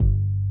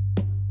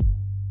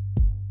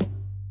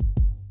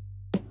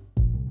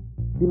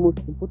The most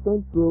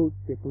important role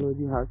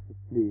technology has to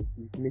play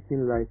is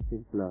making life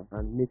simpler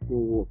and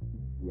making work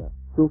easier.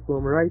 So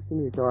from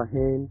writing with our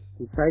hands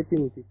to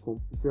typing with a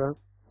computer,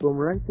 from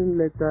writing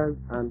letters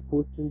and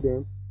posting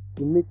them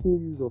to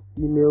making use of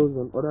emails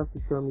on other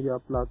social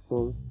media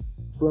platforms,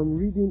 from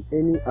reading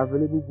any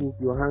available book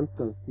your hands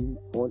can see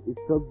on a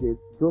subject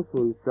just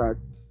for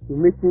research, to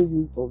making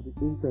use of the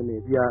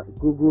internet via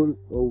Google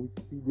or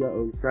Wikipedia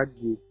or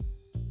ResearchGate,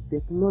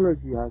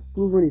 technology has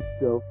proven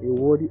itself a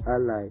worthy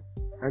ally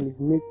and is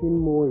making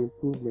more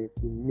improvements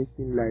in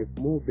making life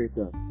more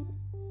better.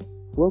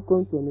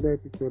 Welcome to another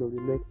episode of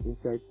the Lex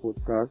Insight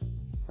podcast,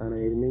 and I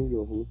remain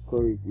your host,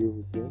 Corey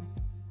Hussein.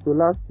 So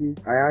last week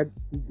I had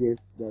two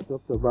guests that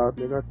talked about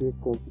legal tech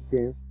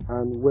competence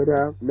and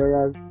whether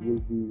lawyers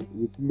will be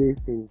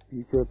replaced in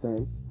future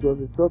times. It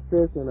was a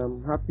success, and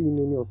I'm happy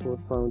many of us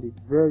found it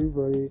very,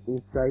 very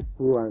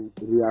insightful and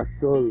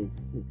reassuring.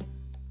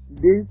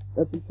 Today's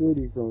episode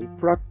is on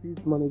practice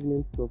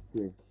management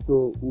software,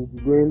 so we'll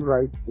be going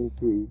right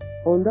into it.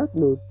 On that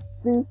note,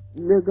 since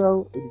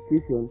legal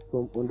education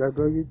from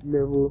undergraduate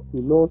level to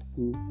law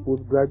school,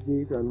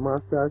 postgraduate and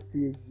master's,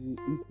 PhD,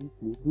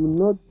 etc. do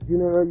not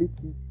generally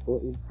teach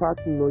or impart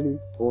knowledge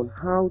on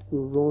how to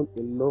run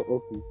a law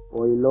office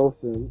or a law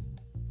firm,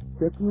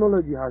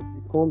 technology has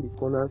become the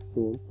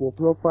cornerstone for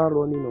proper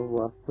running of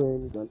our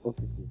firms and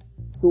offices.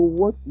 So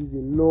what is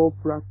a law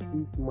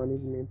practice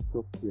management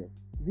software?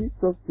 This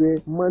software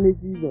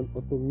manages and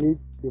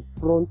automates the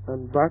front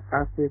and back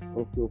aspects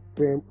of your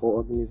firm or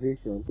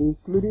organization,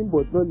 including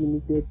but not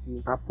limited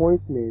to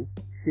appointments,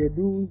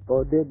 schedules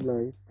or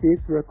deadlines,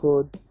 case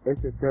records,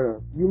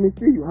 etc. You may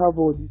say you have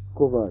all this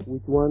covered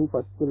with one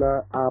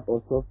particular app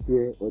or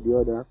software or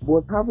the other,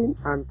 but having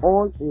an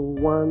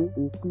all-in-one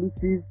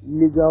inclusive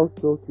legal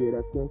software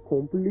that can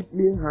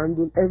completely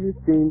handle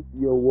everything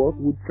your work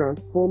would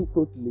transform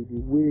totally the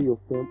way your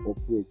firm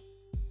operates.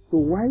 So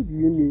why do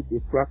you need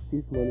a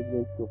practice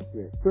management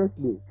software?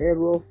 Firstly,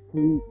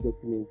 error-free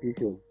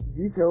documentation.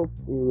 This helps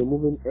in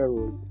removing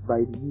errors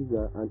by the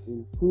user and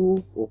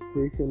improve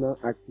operational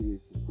accuracy.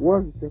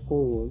 What's the second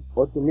one?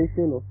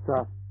 Automation of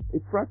tasks.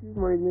 A practice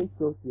management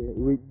software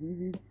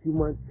reduces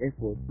human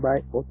effort by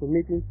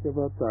automating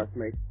several tasks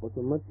like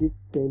automatic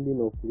sending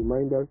of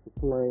reminders to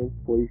clients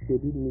for a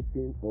scheduled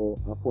meeting or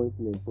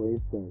appointment, for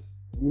instance.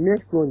 The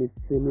next one is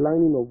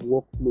streamlining of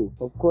workflow.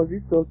 Of course,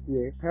 this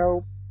software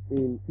helps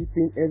in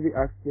keeping every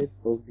aspect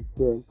of the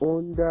firm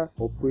under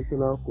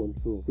operational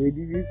control,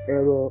 reduces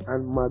error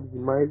and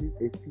maximizes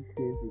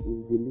efficiency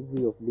in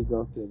delivery of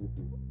legal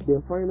services.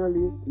 Then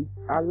finally, it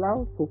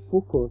allows for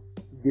focus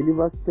to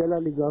deliver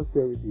stellar legal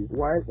services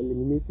while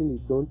eliminating the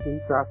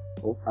daunting task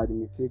of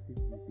administrative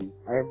duties.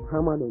 I have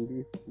hammered on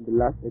this in the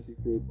last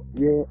episode,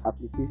 where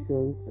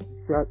applications,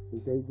 artificial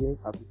intelligence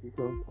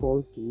applications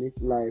calls to make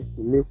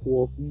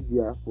work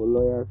easier for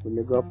lawyers, for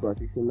legal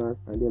practitioners,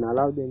 and then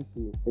allow them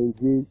to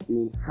engage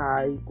in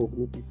high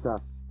cognitive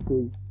tasks.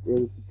 So it's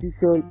a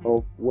repetition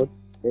of what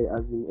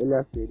has been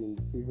earlier said in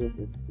the previous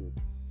episode.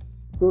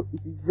 So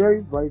it is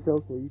very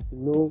vital for you to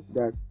know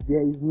that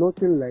there is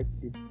nothing like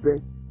the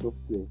best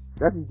software.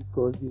 That is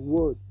because the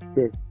word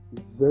best is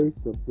very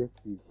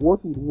subjective.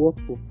 What would work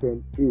for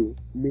firm A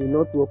may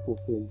not work for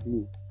firm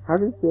B.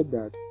 Having said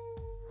that,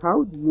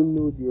 how do you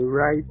know the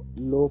right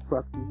law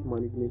practice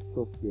management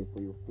software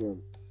for your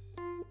firm?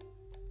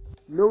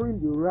 Knowing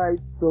the right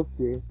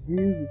software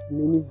deals with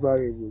many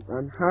variables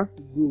and has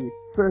to do with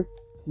first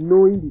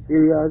knowing the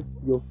areas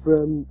your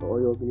firm or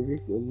your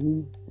organization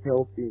needs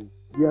help in.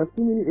 There are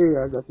so many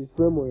areas that a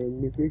firm or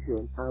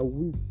organization are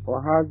weak or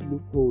has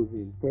loopholes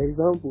in. For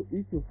example,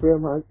 if your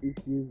firm has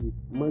issues with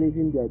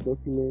managing their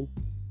documents,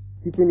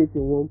 keeping it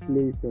in one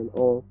place and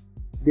all,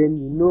 then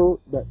you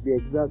know that the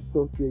exact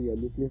software you are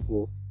looking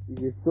for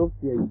is a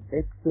software with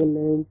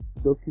excellent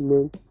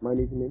document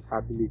management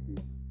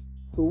ability.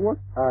 So what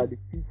are the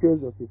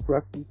features of a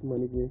practice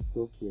management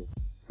software?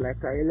 Like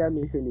I earlier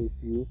mentioned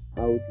a few,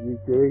 I would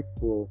reiterate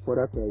for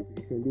further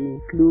clarification. They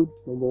include,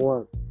 number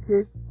one,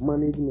 case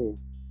management.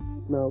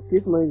 Now,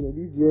 case management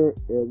is where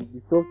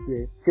the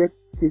software checks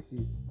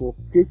cases for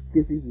fake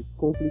cases with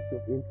conflicts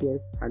of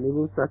interest and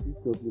even statutes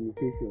of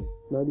limitation.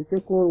 Now, the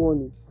second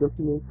one is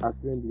document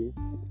assembly.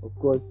 Of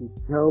course, it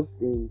helps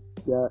in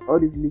all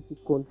these little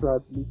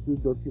contracts,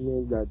 little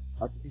documents that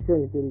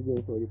artificial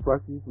intelligence or the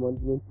practice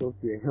management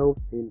software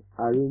helps in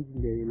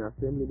arranging them, in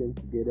assembling them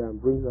together, and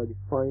brings out the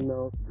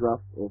final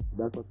draft of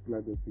that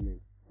particular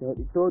document. Now,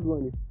 the third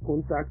one is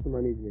contact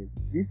management.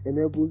 This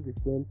enables the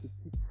firm to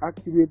keep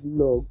accurate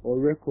log or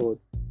records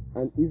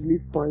and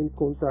easily find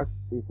contact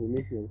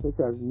information such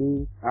as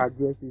names,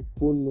 addresses,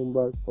 phone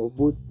numbers of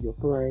both your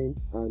clients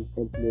and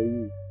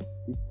employees.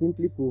 It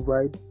simply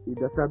provides a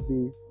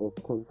database of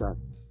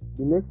contacts.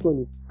 The next one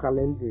is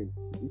calendaring.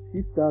 It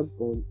keeps tabs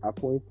on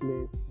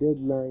appointments,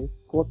 deadlines,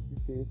 court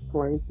sessions,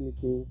 client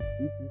meetings,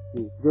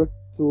 etc. Just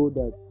so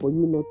that for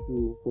you not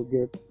to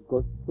forget,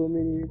 because so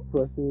many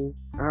persons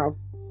have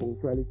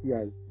punctuality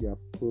as their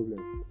problem.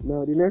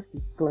 Now the next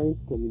is client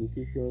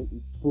communication.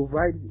 It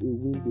provides a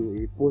window,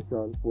 a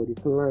portal for the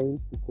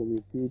client to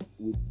communicate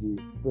with the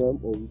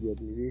firm or with the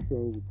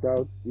organization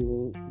without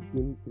even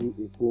sitting through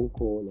a phone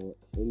call or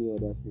any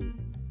other thing.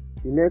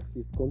 The next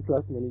is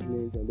contract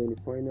management, and then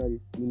the final is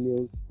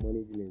email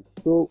management.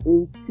 So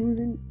in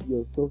choosing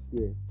your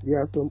software, there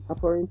are some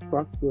apparent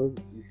factors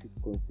you should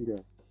consider.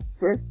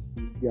 First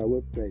is their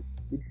website.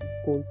 It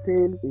should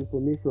contain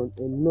information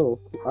enough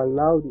to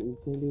allow the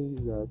intending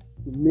users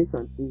to make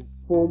an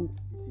informed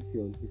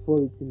decision before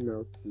reaching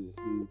out to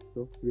the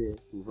software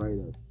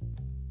providers.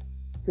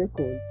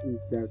 Second is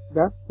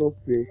that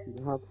software should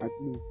have at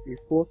least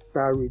a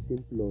 4-star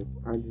rating plus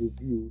and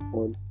review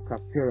on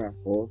Capterra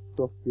or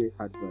Software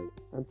Advice.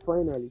 And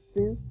finally,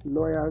 since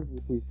lawyers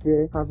would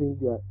prefer having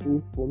their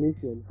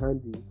information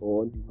handy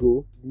or on the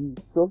go, the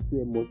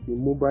software must be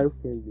mobile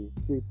friendly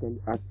so it can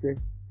be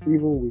accessed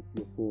even with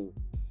your phone.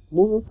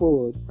 Moving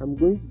forward, I'm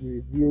going to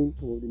be reviewing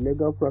some of the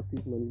legal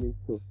practice management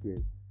software.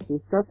 So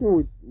starting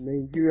with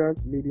Nigeria's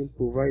leading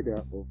provider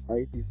of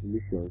IT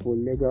solutions for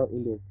legal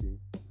industry,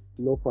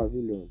 Law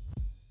Pavilion.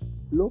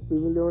 Law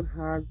Pavilion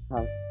has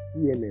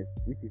CMS,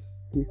 which is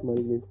case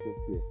management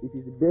software. It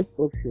is the best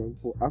option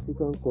for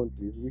African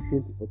countries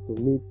wishing to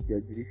automate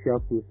their judicial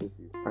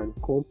processes and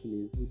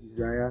companies who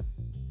desire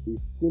a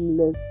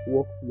seamless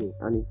workflow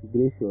and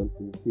integration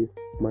in case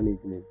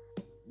management.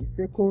 The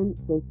second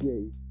software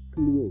is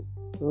Clio.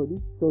 Now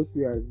this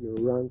software has been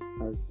ranked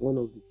as one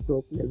of the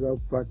top legal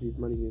practice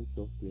management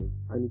software,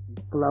 and it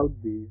is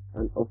cloud-based.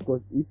 And of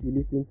course, if you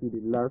listen to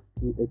the last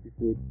 2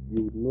 episodes,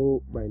 you would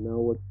know by now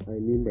what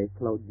I mean by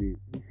cloud-based.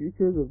 The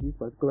features of this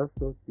particular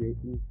software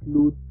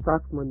include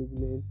tax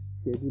management,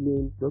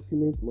 scheduling,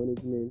 document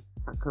management,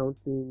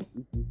 accounting,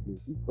 etc.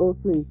 It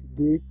also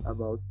integrates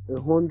about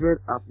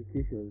 100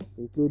 applications,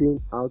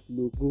 including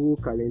Outlook, Google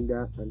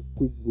Calendar, and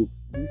QuickBooks.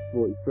 This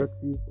for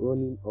effective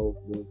running of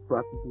the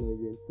practice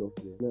management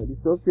software. Now, the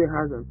software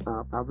has an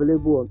app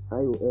available on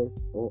iOS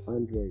or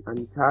Android, and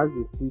it has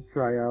a free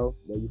trial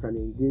that you can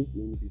engage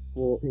in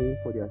before paying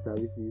for their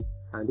services,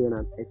 and then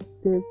an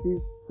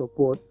extensive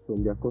support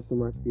from their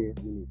customer care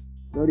unit.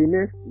 Now, the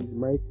next is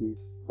MyCase.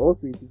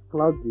 Also, it is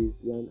cloud-based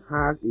and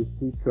has a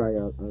free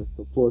trial and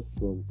support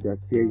from their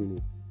care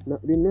unit. Now,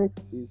 the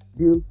next is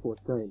Bill for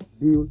Time.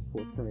 Bill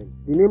for Time.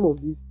 The name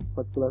of this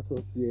particular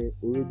software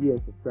already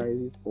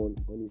emphasizes on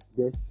its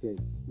best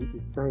strength, which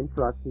is time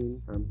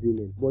tracking and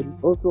billing. But it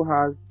also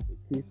has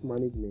case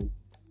management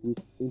with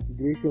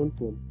integration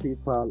from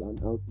PayPal and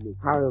Outlook.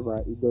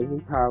 However, it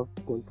doesn't have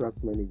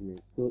contract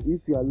management. So if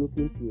you are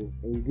looking to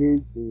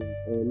engage in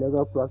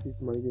legal practice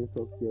management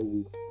software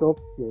with top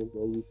strength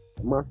or with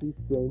massive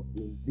strength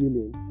in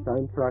billing,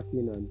 time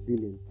tracking and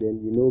billing,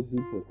 then you know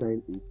Bill for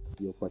Time is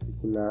your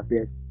particular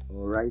best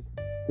or right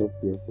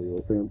software for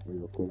your firm or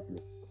your company.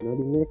 Now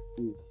the next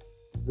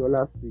is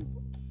Zola Suite.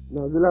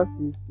 Now Zola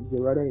Suite is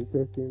a rather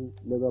interesting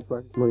legal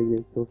practice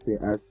management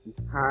software as it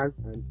has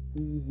an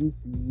easy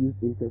to use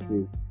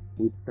interface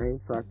with time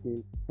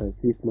tracking and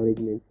case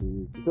management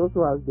in it. It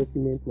also has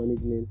document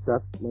management,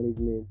 tax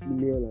management,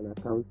 email and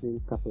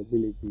accounting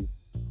capabilities.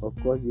 Of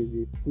course, there's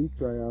a free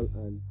trial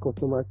and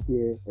customer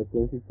care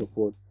extensive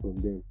support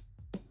from them.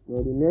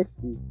 Now the next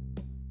is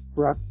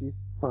Practice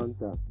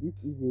Panther. This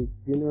is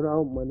a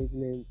general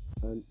management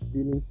and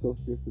billing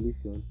software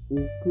solution,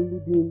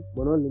 including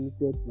but not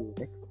limited to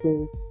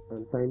expense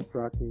and time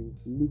tracking,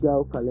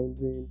 legal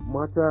calendaring,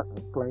 matter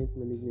and client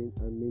management,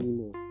 and many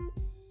more.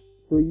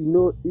 So you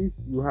know if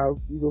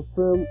your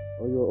firm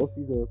or your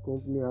office or your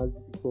company has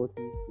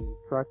difficulties in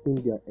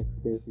tracking their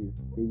expenses,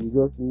 then you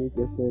just make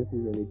expenses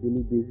on a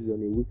daily basis,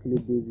 on a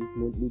weekly basis,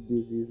 monthly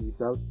basis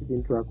without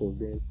keeping track of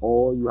them,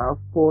 or you have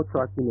poor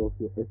tracking of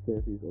your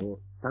expenses or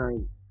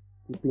time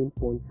keeping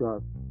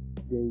punctual,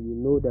 then you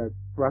know that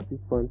Practice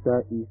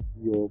Panther is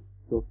your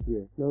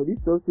software. Now this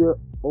software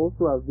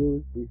also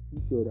avails a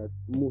feature that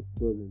most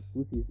doesn't,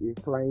 which is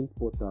a client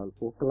portal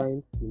for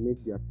clients to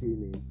make their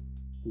payments,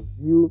 to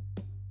view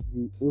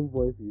the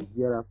invoices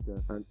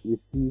thereafter, and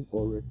receive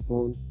or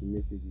respond to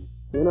messages.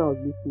 When I was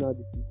listing out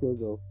the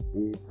features of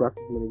a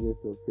practice management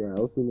software, I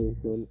also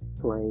mentioned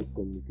client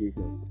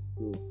communication.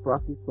 So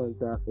Practice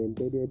Panther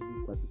embedded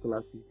this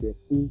particular feature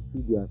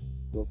into their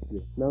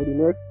software. Now the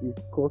next is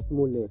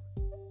Cosmolex.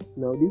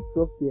 Now this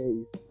software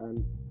is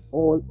an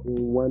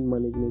all-in-one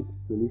management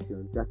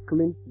solution that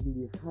claims to be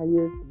the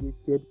highest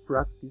rated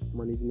practice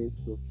management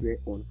software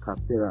on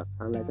Capterra.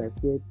 And like I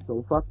said,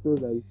 some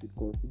factors that you should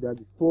consider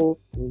before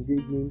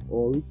engaging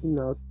or reaching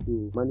out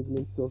to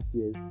management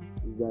software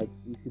is that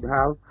you should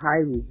have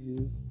high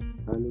reviews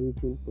and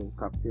ratings from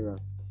Capterra.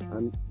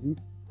 And this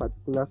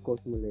particular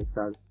Cosmolex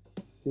has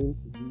seems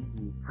to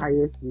be the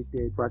highest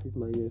rated practice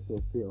management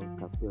software on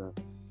Capterra,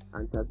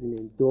 and has been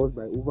endorsed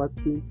by over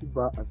 20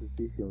 bar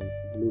associations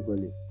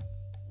globally.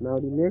 Now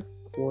the next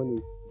one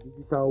is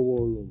Digital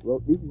War Room. Well,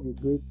 this is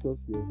a great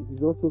software. It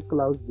is also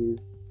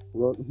cloud-based.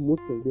 Well,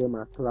 most of them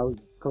are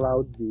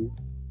cloud-based.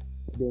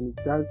 Then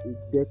it has a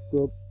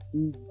desktop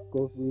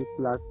e-discovery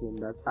platform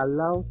that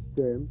allows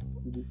them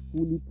to be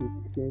fully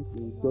proficient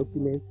in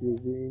document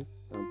reviewing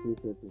and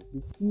processing.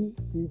 The key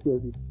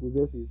features it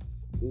possesses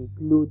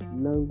include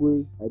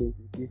language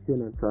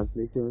identification and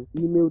translation,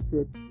 email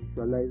thread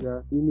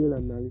visualizer, email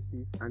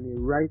analysis, and a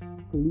right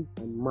click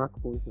and mark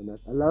function that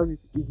allows you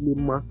to easily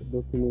mark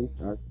documents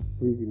as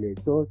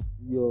privileged. Thus,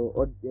 your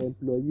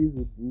employees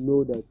would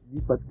know that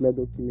this particular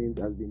document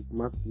has been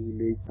marked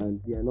privileged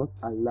and they are not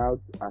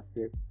allowed to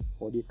access,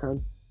 or they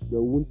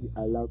won't be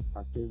allowed to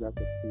access that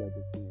particular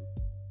document.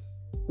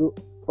 So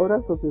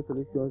other software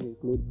solutions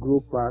include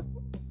GrowPath,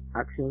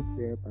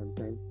 ActionStep, and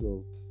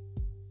TimeSolve.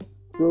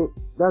 So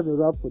that's a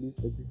wrap for this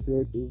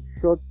episode.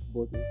 A short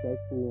but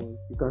insightful one.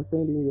 You can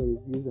send in your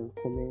reviews and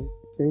comments.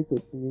 Thanks for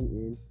tuning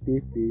in. Stay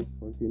safe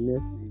until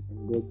next week,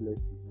 and God bless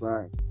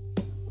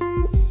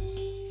you. Bye.